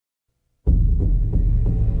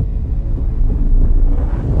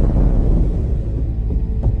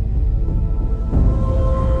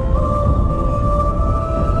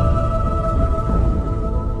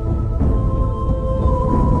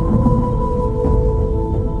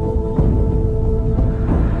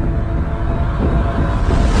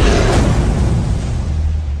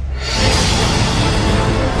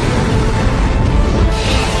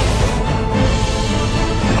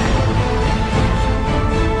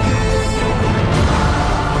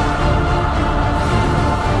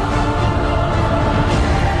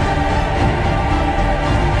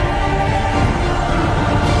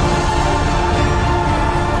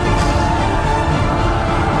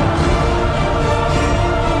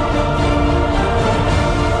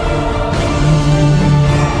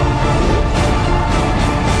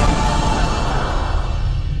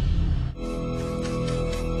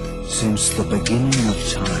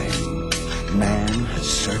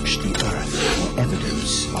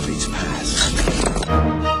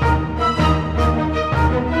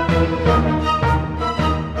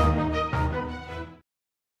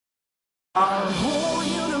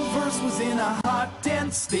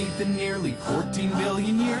then nearly 14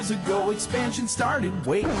 billion years ago expansion started.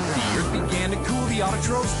 Wait, the earth began to cool, the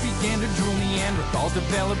autotrophs began to drool, Neanderthals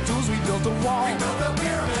developed tools, we built a wall. We built the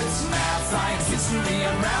pyramids, math, science, history,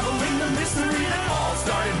 unraveling the mystery that all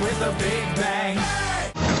started with a big bang.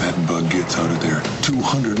 If that bug gets out of there,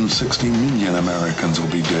 260 million Americans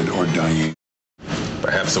will be dead or dying.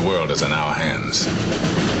 Perhaps the world is in our hands.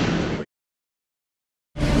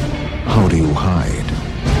 How do you hide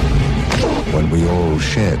when we all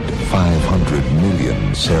shed 500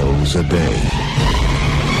 million cells a day?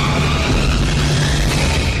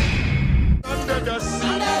 Under the sea,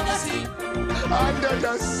 under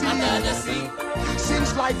the sea, under the sea.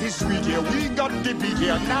 Since life is sweet here, we got to be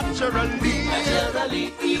here naturally.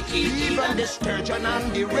 Even the sturgeon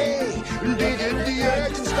and the ray, the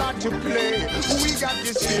earth can start to play. We got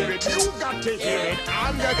the spirit, you got to hear it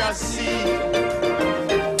under the sea.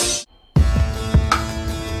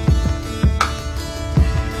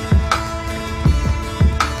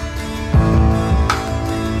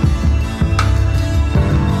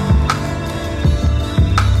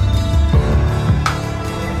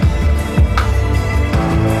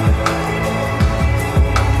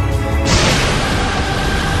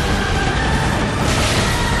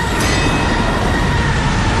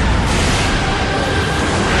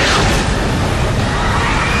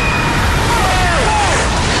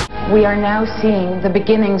 We are now seeing the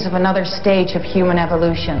beginnings of another stage of human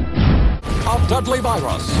evolution. A deadly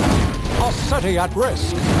virus, a city at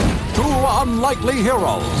risk, two unlikely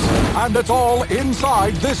heroes, and it's all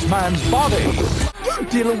inside this man's body. You're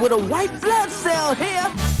dealing with a white blood cell here.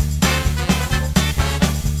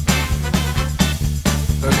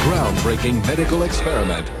 A groundbreaking medical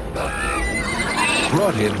experiment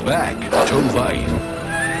brought him back to life.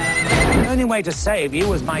 The only way to save you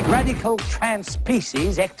was my radical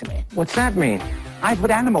transspeciesectomy. What's that mean? I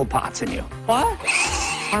put animal parts in you. What?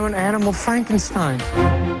 I'm an animal Frankenstein.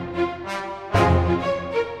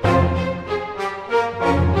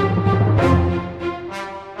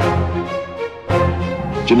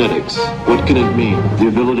 Genetics. What can it mean? The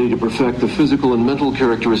ability to perfect the physical and mental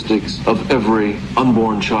characteristics of every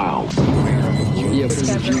unborn child.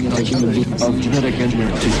 Of genetic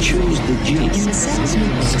engineering to choose the genes. In the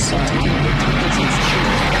assessment of society.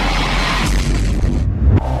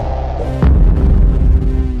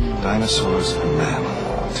 Dinosaurs and man.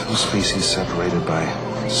 Two species separated by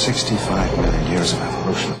 65 million years of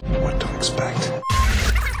evolution. What to expect?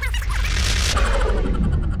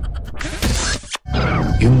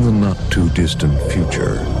 In the not-too-distant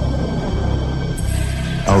future,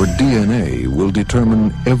 our DNA will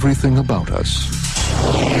determine everything about us.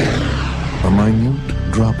 A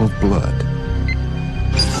minute drop of blood,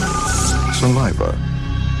 saliva,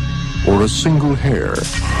 or a single hair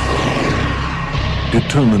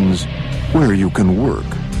determines where you can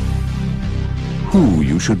work, who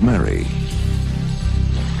you should marry,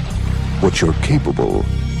 what you're capable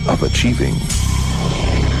of achieving.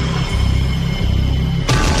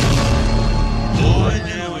 I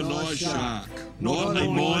am a nice shark, not a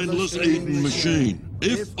mindless eating machine.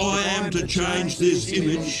 If I am to change this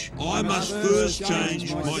image, I must first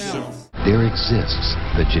change myself. There exists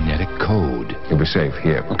the genetic code. You'll be safe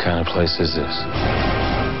here. What kind of place is this?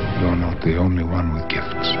 You're not the only one with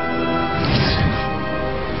gifts.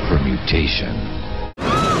 For mutation.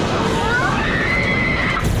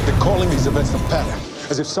 They're calling these events a pattern,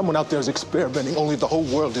 as if someone out there is experimenting, only the whole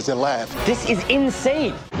world is in lab. This is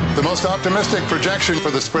insane. The most optimistic projection for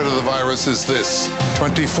the spread of the virus is this: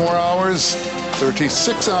 24 hours,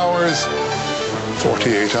 36 hours,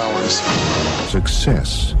 48 hours.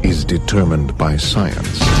 Success is determined by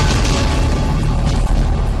science.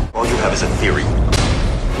 All you have is a theory.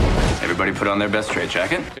 Everybody put on their best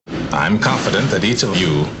straitjacket. I'm confident that each of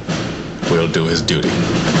you will do his duty.